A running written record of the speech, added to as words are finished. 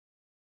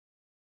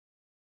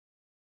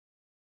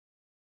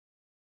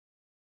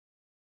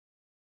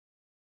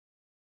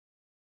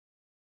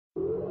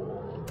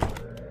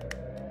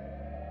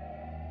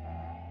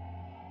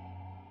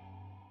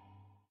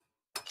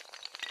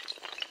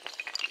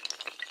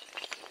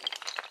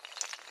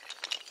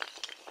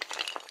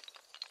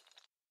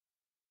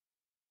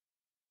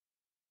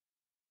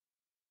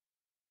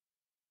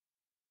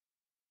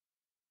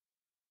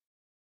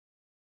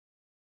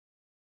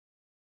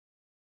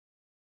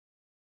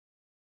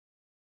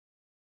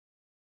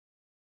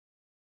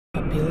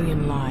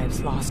billion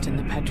lives lost in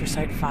the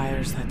petricite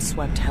fires that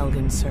swept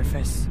Helgen's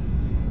surface,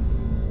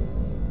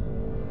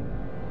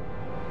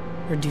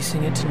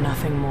 reducing it to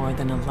nothing more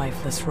than a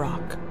lifeless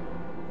rock.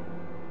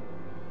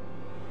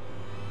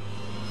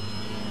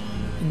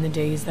 In the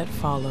days that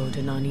followed,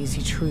 an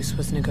uneasy truce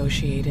was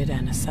negotiated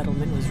and a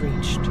settlement was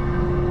reached.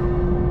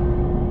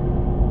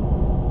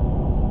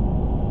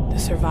 The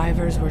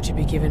survivors were to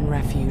be given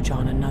refuge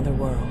on another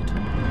world,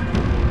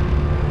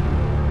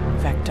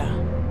 Vekta,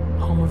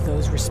 home of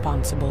those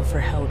responsible for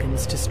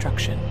Helgen's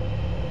destruction.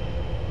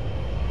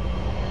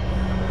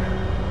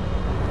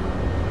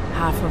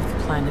 Half of the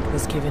planet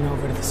was given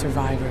over to the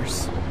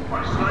survivors,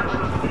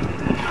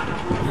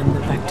 and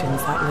the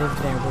Vektans that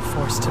lived there were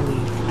forced to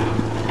leave.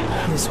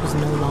 This was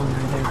no longer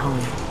their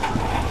home.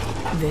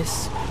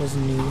 This was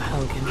New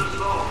Helgen.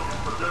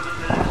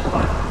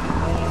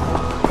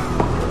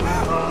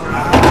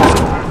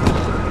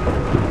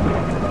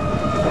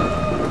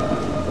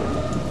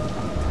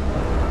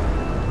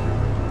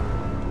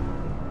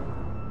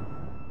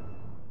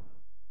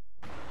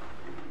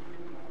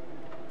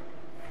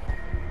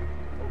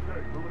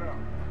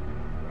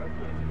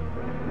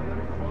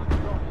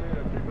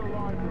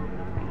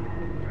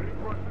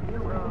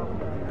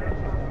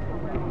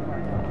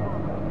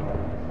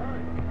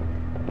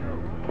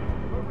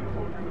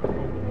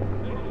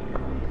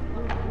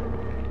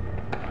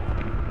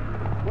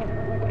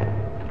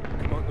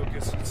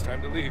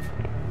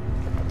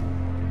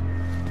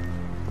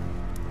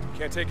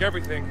 Can't take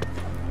everything,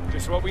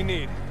 just what we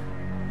need.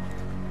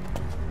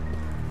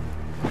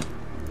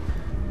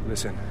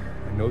 Listen,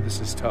 I know this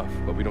is tough,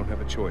 but we don't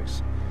have a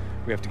choice.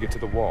 We have to get to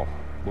the wall.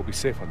 We'll be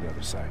safe on the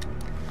other side.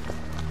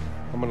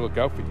 I'm gonna look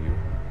out for you.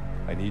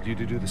 I need you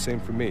to do the same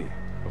for me,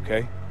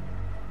 okay?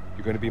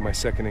 You're gonna be my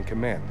second in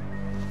command.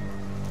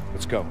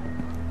 Let's go.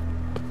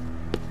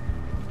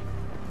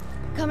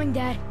 Coming,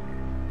 Dad.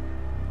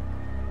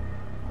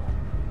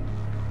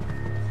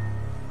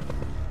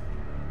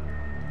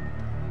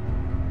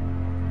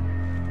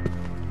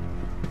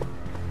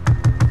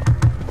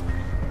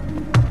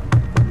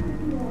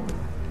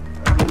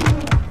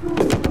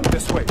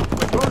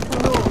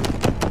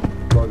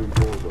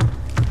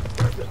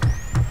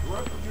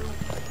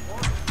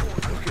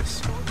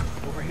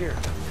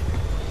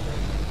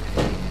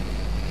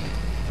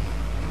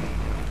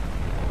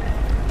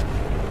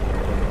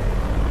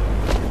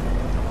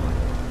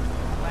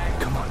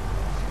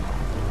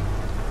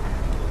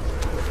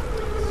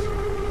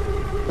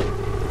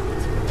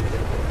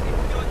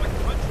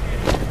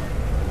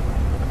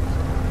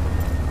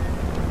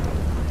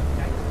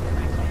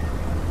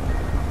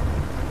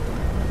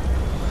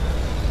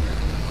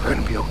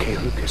 Okay,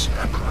 Lucas,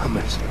 I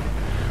promise.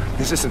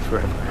 This isn't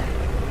forever.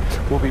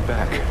 We'll be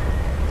back.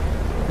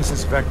 This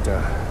is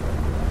Vekta.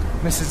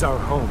 This is our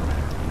home.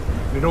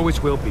 And it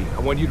always will be. I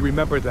want you to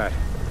remember that.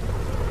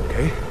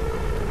 Okay?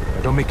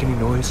 Now don't make any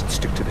noise and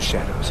stick to the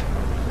shadows.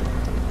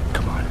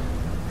 Come on.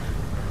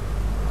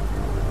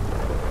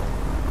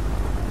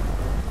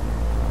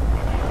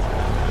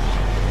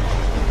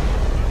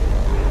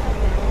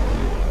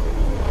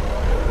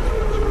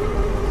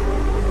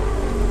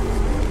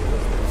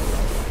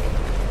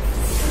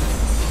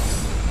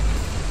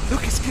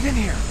 Lucas, get in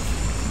here!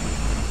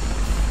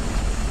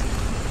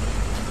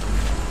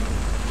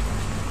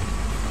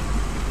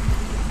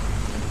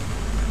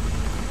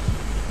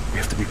 We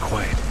have to be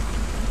quiet.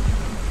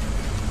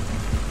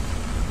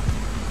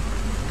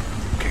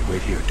 Okay,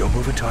 wait here. Don't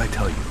move until I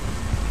tell you.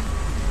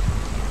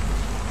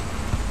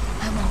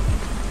 I won't.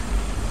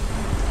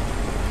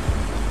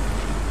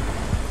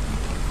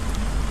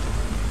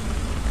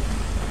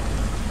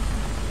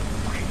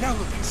 Okay, now,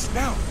 Lucas,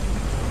 now!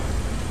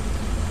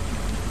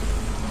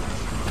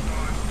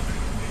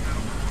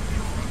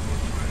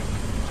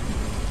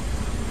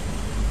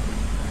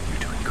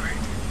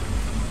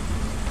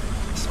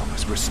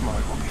 We're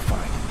smart, we'll be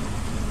fine.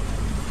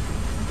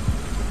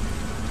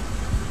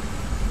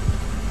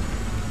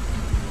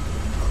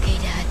 Okay,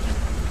 Dad.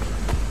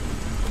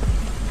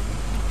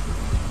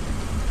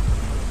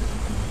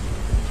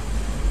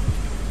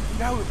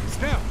 Now, Lucas,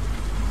 now!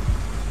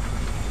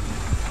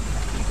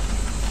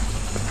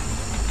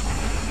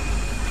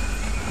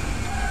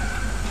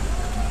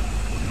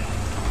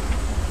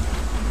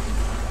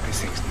 These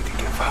things need to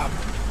give up.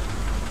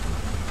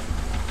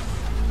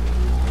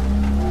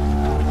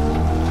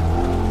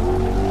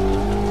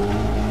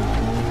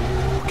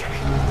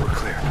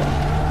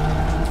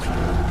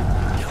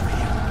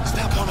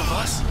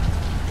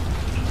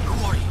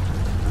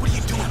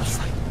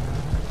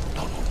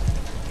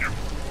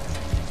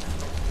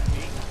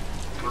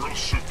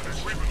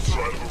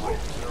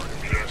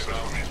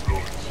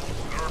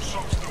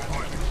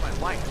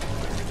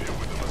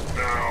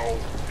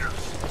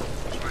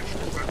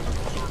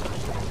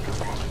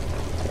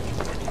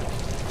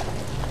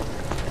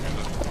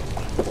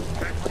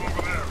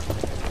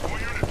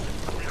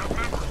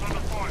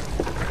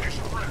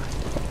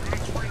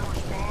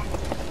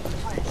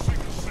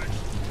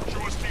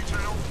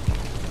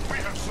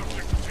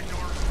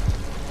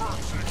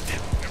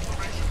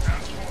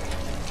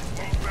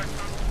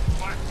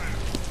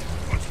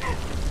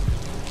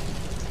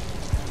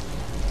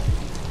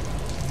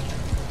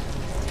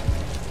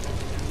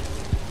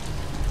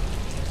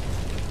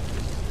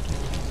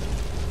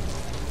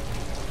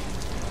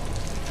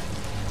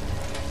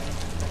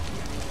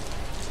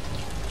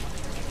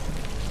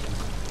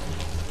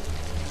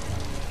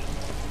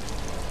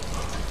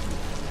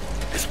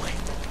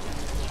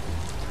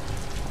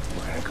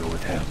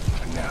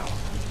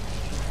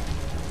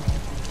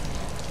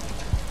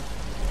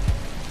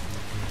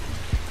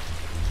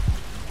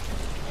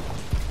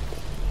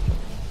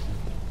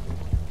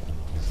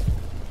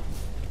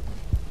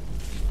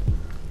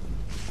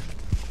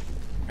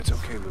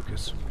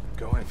 Lucas.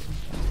 Go in.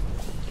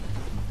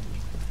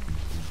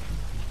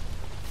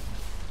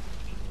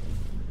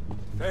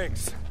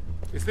 Thanks.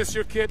 Is this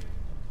your kid?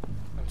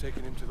 I'm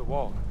taking him to the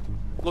wall.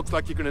 Looks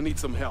like you're gonna need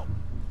some help.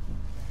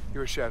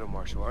 You're a Shadow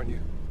Marshal, aren't you?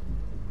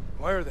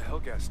 Why are the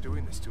Helghast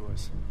doing this to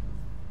us?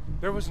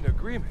 There was an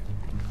agreement.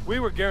 We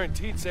were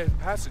guaranteed safe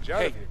passage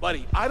out of Hey, here.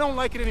 buddy, I don't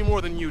like it any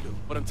more than you do.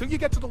 But until you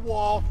get to the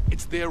wall,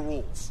 it's their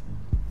rules.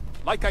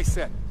 Like I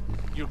said,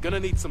 you're gonna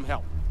need some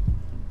help.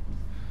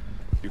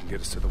 You can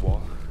get us to the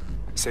wall?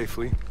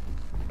 Safely?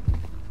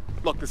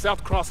 Look, the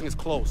south crossing is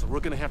closed, so we're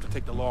gonna have to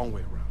take the long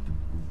way around.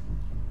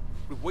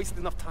 We've wasted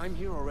enough time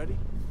here already.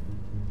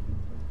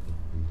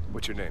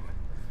 What's your name?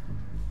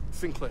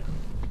 Sinclair.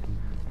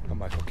 I'm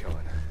Michael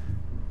Kellan.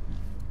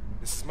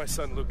 This is my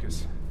son,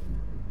 Lucas.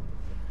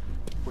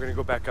 We're gonna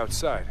go back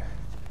outside.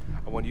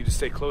 I want you to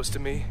stay close to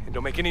me and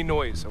don't make any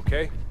noise,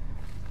 okay?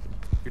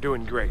 You're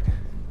doing great.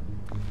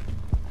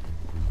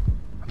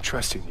 I'm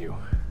trusting you.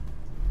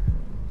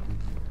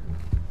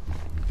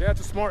 Dad's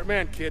a smart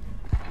man, kid.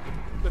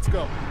 Let's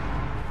go.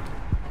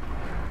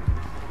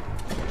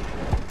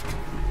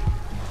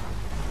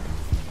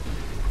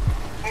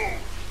 Move!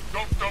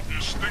 Don't dump your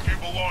sticky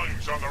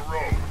belongings on the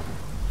road.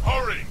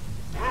 Hurry!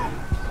 Move!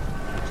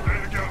 Stay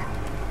together.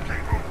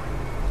 Keep moving.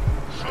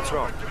 What's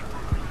wrong?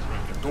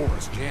 The door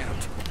is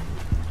jammed.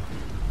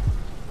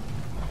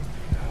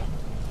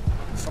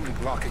 Something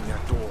blocking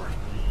that door.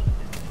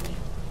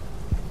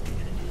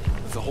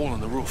 There's a hole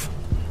in the roof.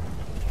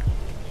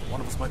 One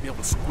of us might be able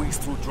to squeeze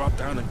through, drop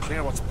down, and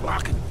clear what's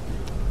blocking.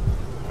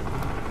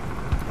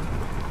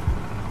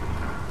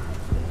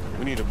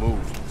 We need to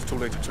move. It's too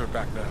late to turn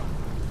back now.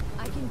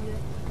 I can do it.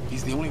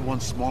 He's the only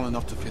one small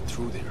enough to fit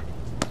through there.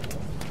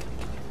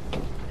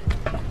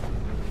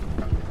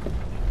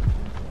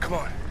 Come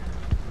on.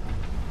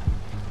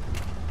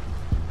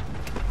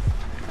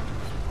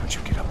 Once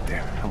you get up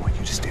there, I want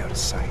you to stay out of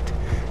sight.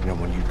 And I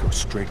want you to go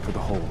straight for the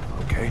hole,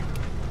 okay?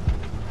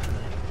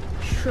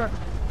 Sure.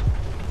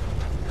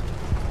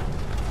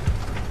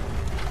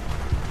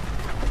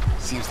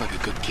 Seems like a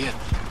good kid.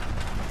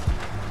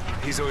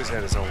 He's always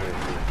had his own way of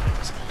doing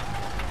things.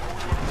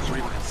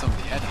 Sorry about some of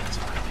the headhunters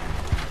around here.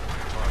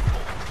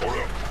 Hold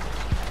up.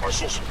 I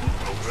saw some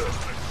movement over there.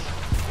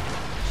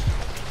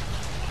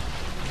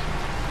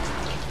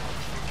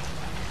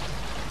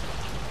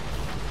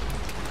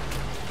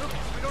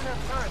 Lucas, we don't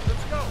have time.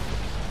 Let's go.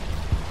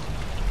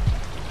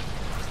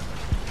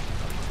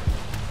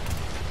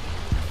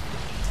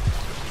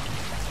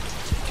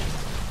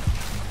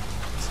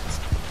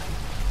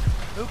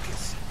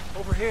 Lucas,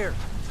 over here.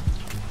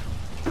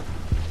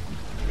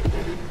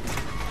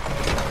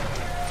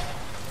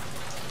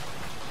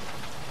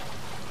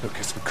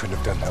 Lucas, we couldn't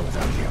have done that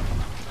without you.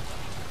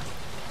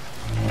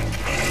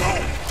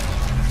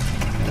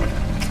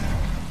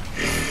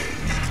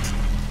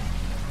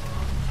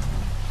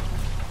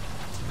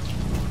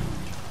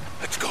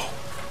 Let's go.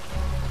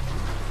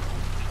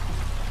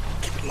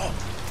 Keep it low.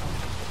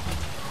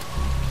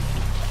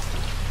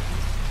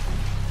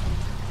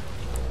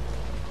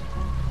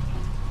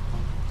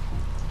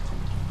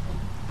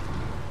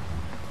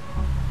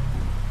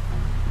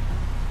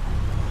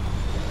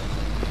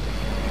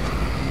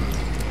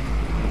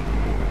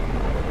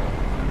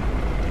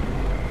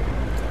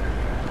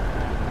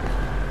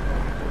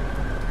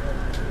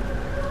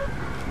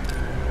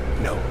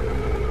 No.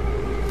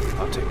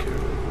 I'll take care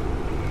of it.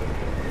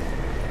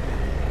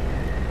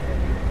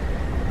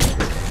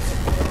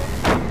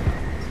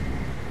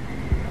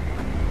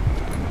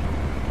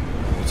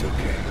 It's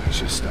okay. He's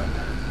just stunned.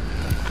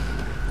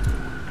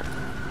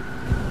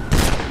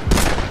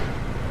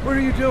 What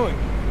are you doing?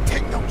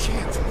 Take no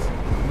chances.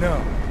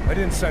 No, I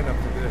didn't sign up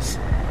for this.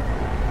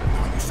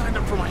 You signed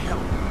up for my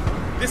help.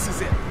 This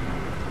is it.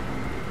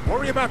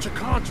 Worry about your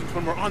conscience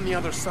when we're on the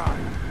other side.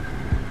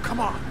 Come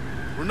on.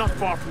 We're not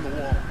far from the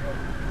wall.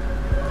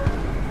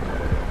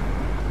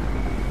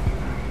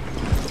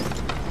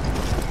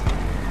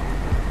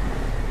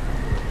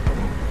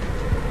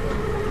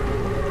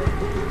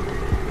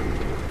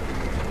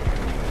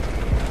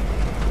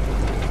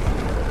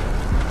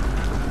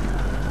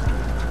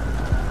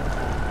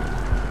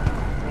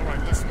 All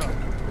right, listen up.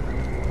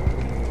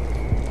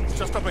 It's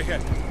just up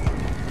ahead.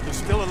 There's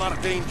still a lot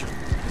of danger.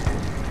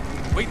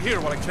 Wait here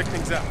while I check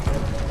things out.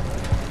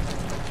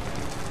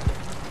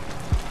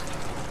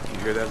 You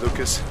hear that,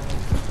 Lucas?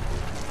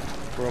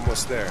 We're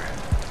almost there,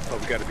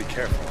 but we gotta be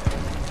careful.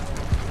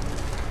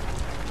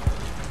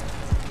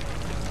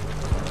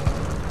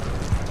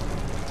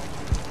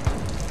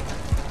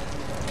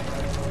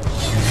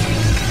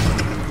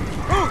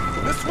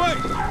 Move! This way!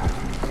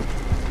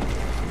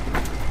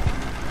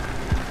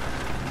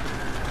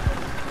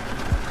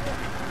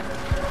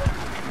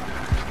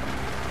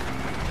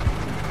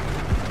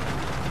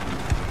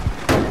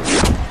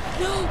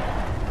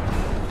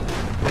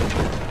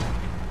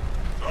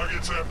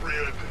 Targets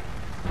apprehended.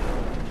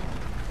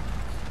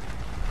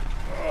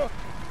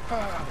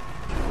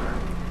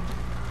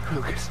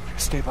 Lucas,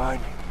 stay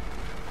behind me.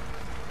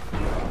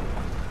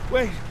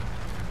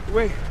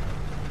 Wait.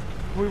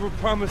 We were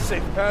promised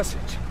safe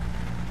passage.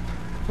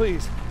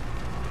 Please,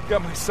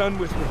 Got my son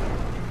with me.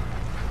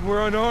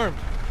 We're unarmed.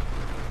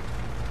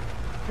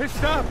 Hey,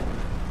 stop!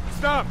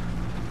 Stop!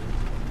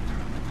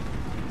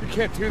 You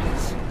can't do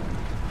this.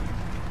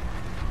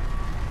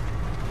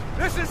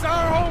 This is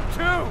our home,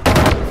 too!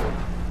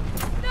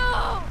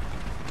 No!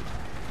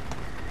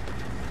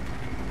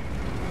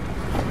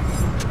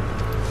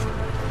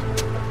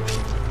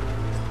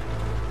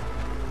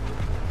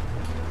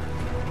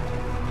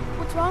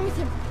 What's wrong with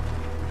him?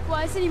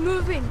 Why isn't he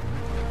moving?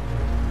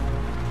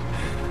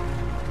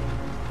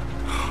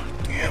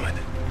 Damn it.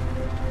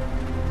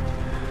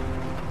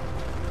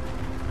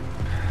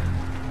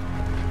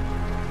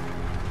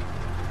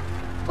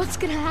 What's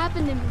gonna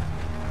happen to me?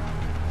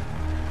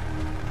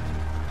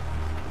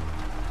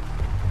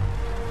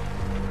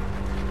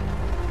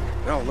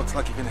 Well, looks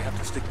like you're gonna have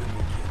to stick with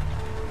me, kid.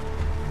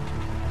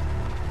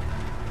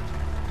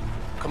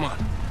 Come on.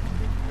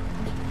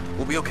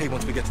 We'll be okay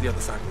once we get to the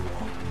other side of the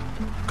wall.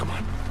 Come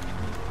on.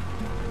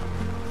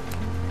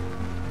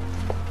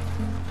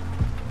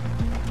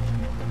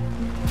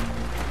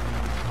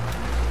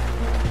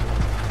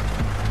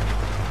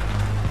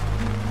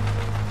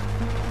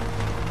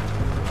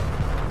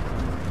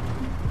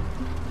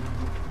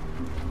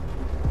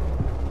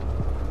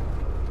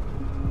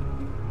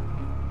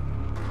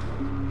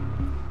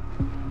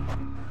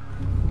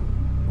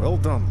 Well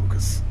done,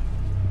 Lucas.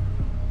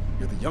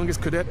 You're the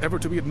youngest cadet ever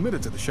to be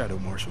admitted to the Shadow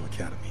Marshal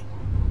Academy.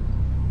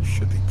 You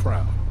should be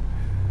proud.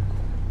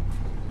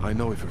 I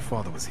know if your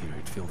father was here,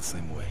 he'd feel the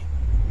same way.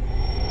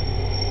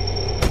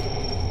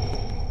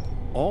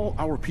 All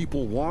our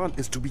people want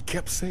is to be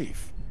kept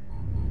safe.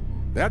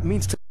 That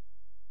means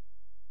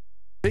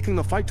taking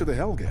the fight to the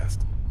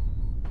Helghast.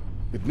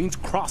 It means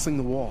crossing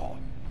the wall.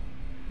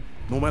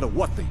 No matter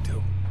what they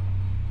do.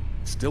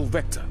 Still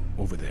Vekta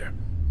over there.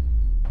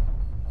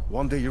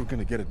 One day you're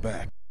gonna get it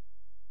back.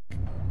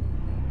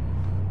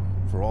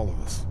 For all of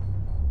us.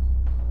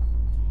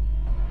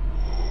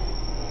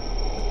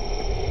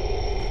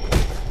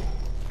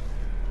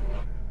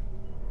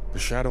 The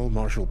Shadow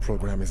Marshal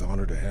program is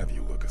honored to have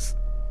you, Lucas.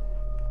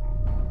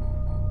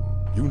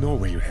 You know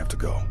where you have to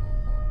go.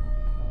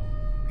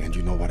 And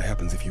you know what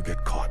happens if you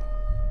get caught.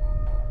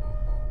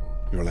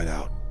 You're let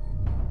out,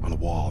 on a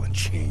wall in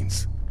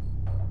chains.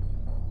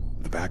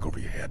 With the back over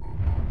your head.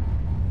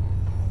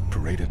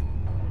 Paraded.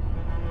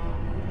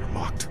 You're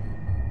mocked.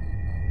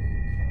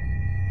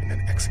 And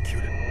then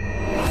executed.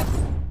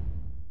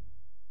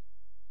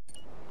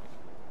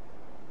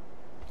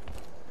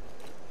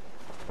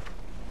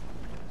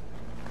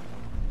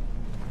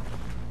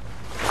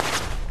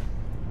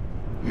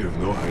 You have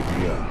no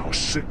idea how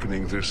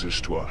sickening this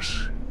is to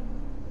us.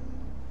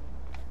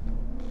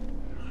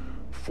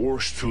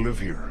 Forced to live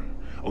here,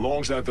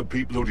 alongside the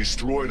people who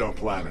destroyed our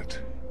planet.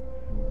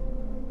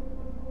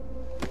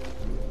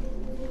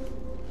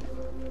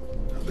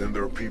 And then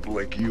there are people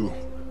like you,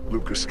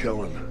 Lucas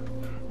Kellan,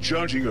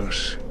 judging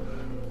us,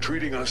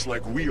 treating us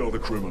like we are the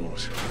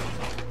criminals.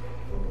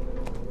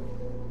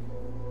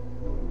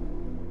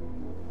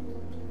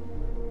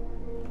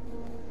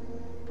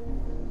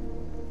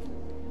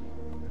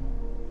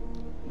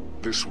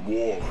 This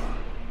wall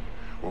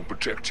won't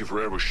protect you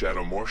forever,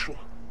 Shadow Marshal.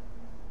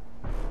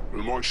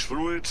 We'll march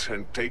through it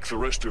and take the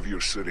rest of your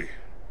city.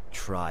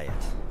 Try it.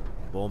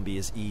 It won't be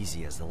as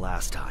easy as the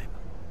last time.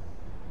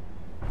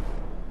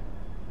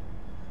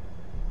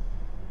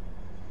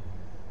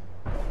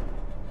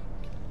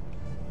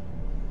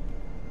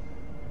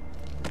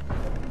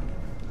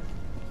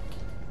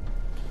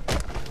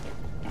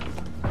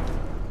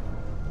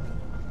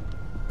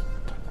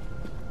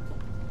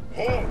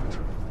 Halt!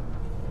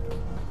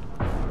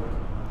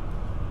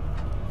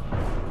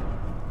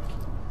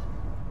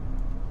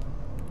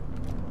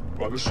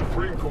 By the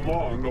supreme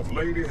command of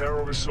Lady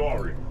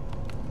Herovisari,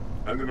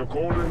 and in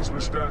accordance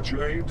with Statute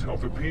 8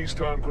 of the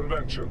Peacetime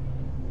Convention,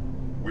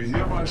 we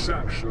hereby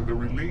sanction the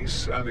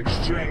release and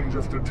exchange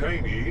of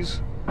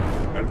detainees,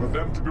 and for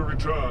them to be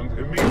returned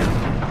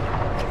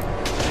immediately.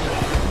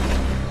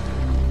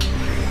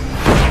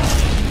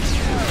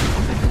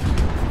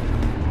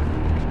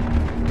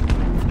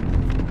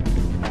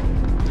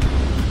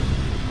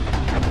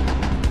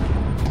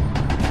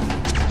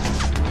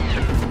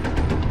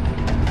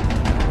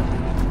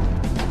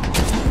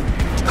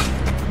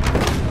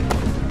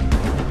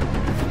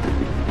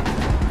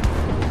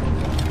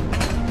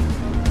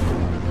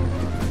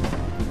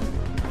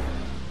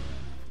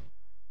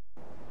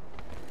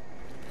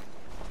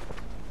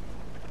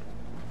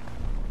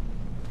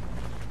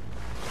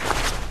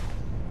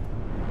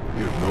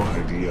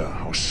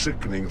 How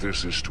sickening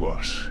this is to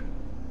us.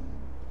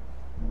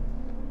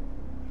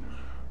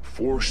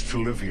 Forced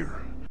to live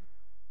here.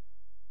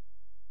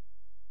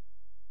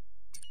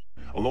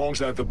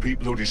 Alongside the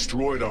people who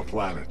destroyed our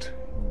planet.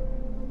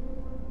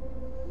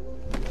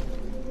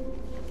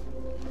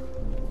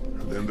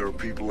 And then there are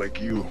people like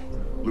you,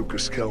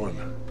 Lucas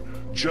Kellan,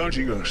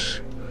 judging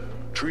us,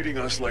 treating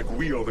us like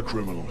we are the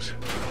criminals.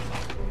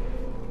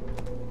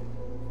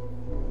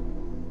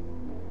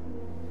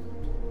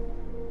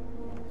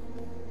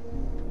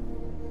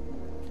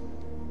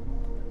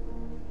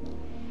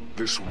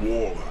 This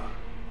war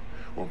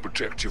Won't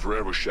protect you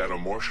forever, Shadow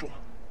Marshal.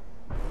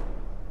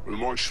 We'll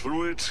march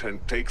through it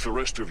and take the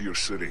rest of your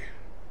city.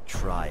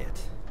 Try it.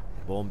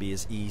 It won't be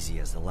as easy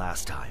as the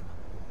last time.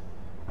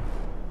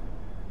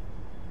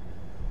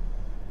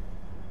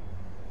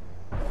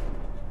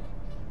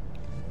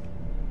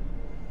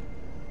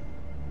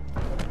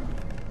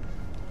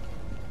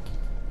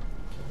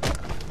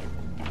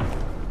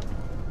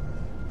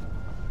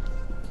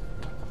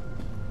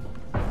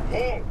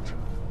 Halt!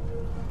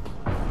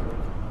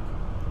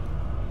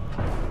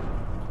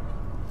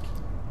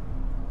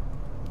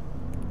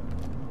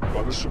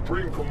 By the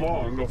supreme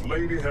command of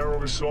Lady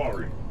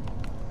Helghast,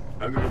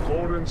 and in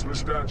accordance with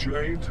Statute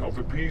 8 of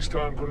the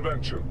Peacetime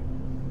Convention,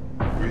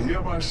 we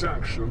hereby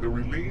sanction the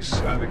release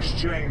and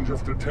exchange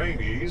of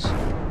detainees,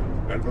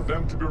 and for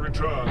them to be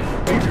returned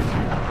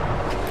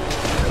immediately.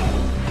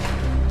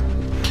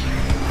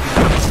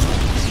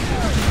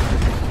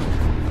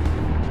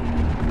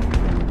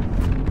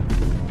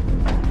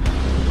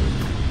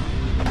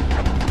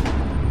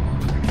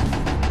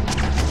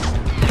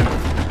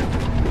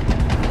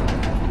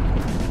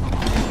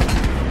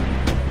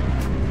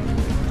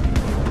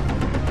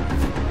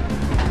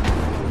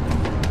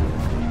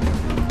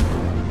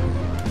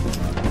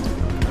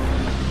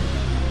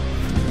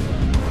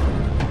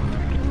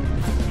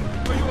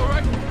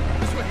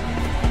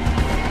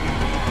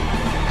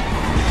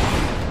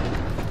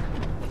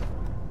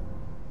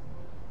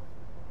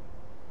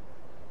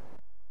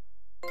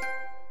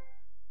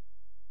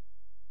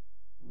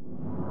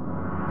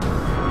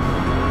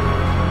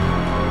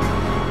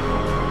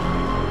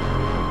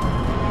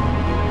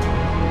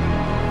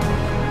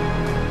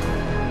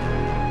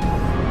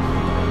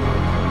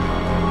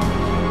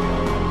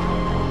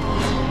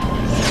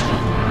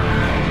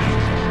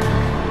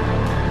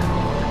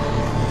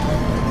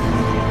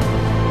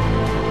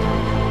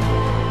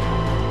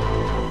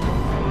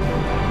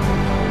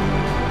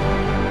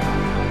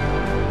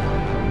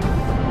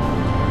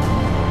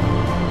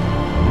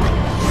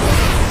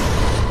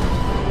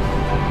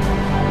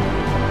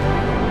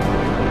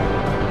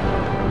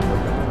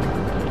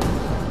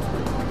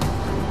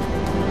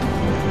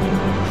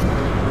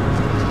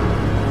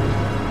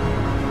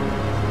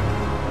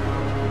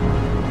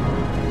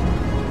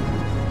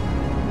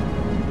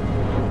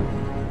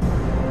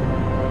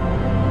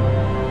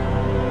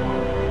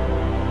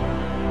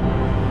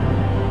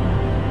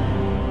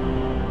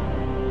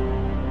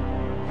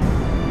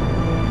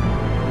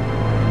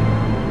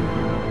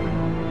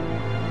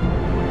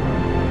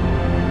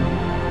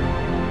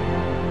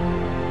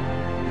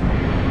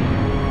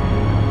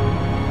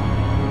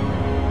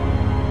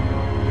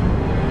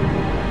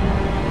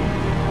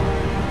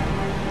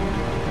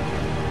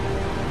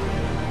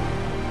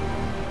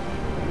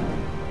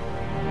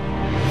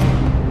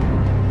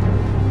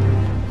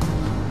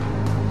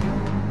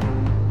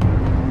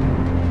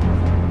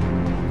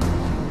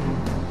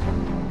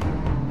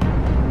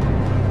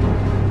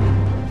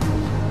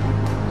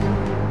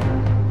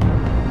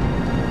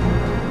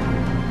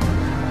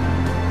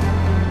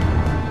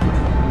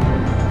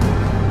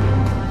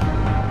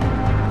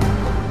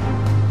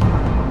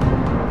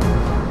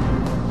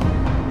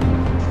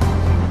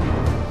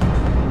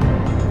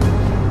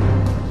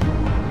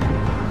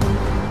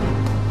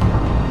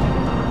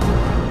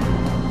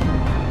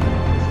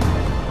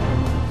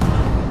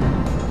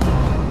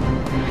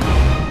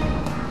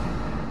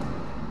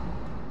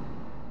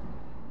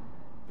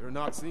 They're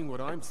not seeing what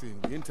I'm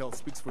seeing. The intel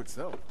speaks for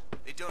itself.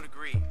 They don't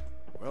agree.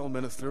 Well,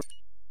 Minister...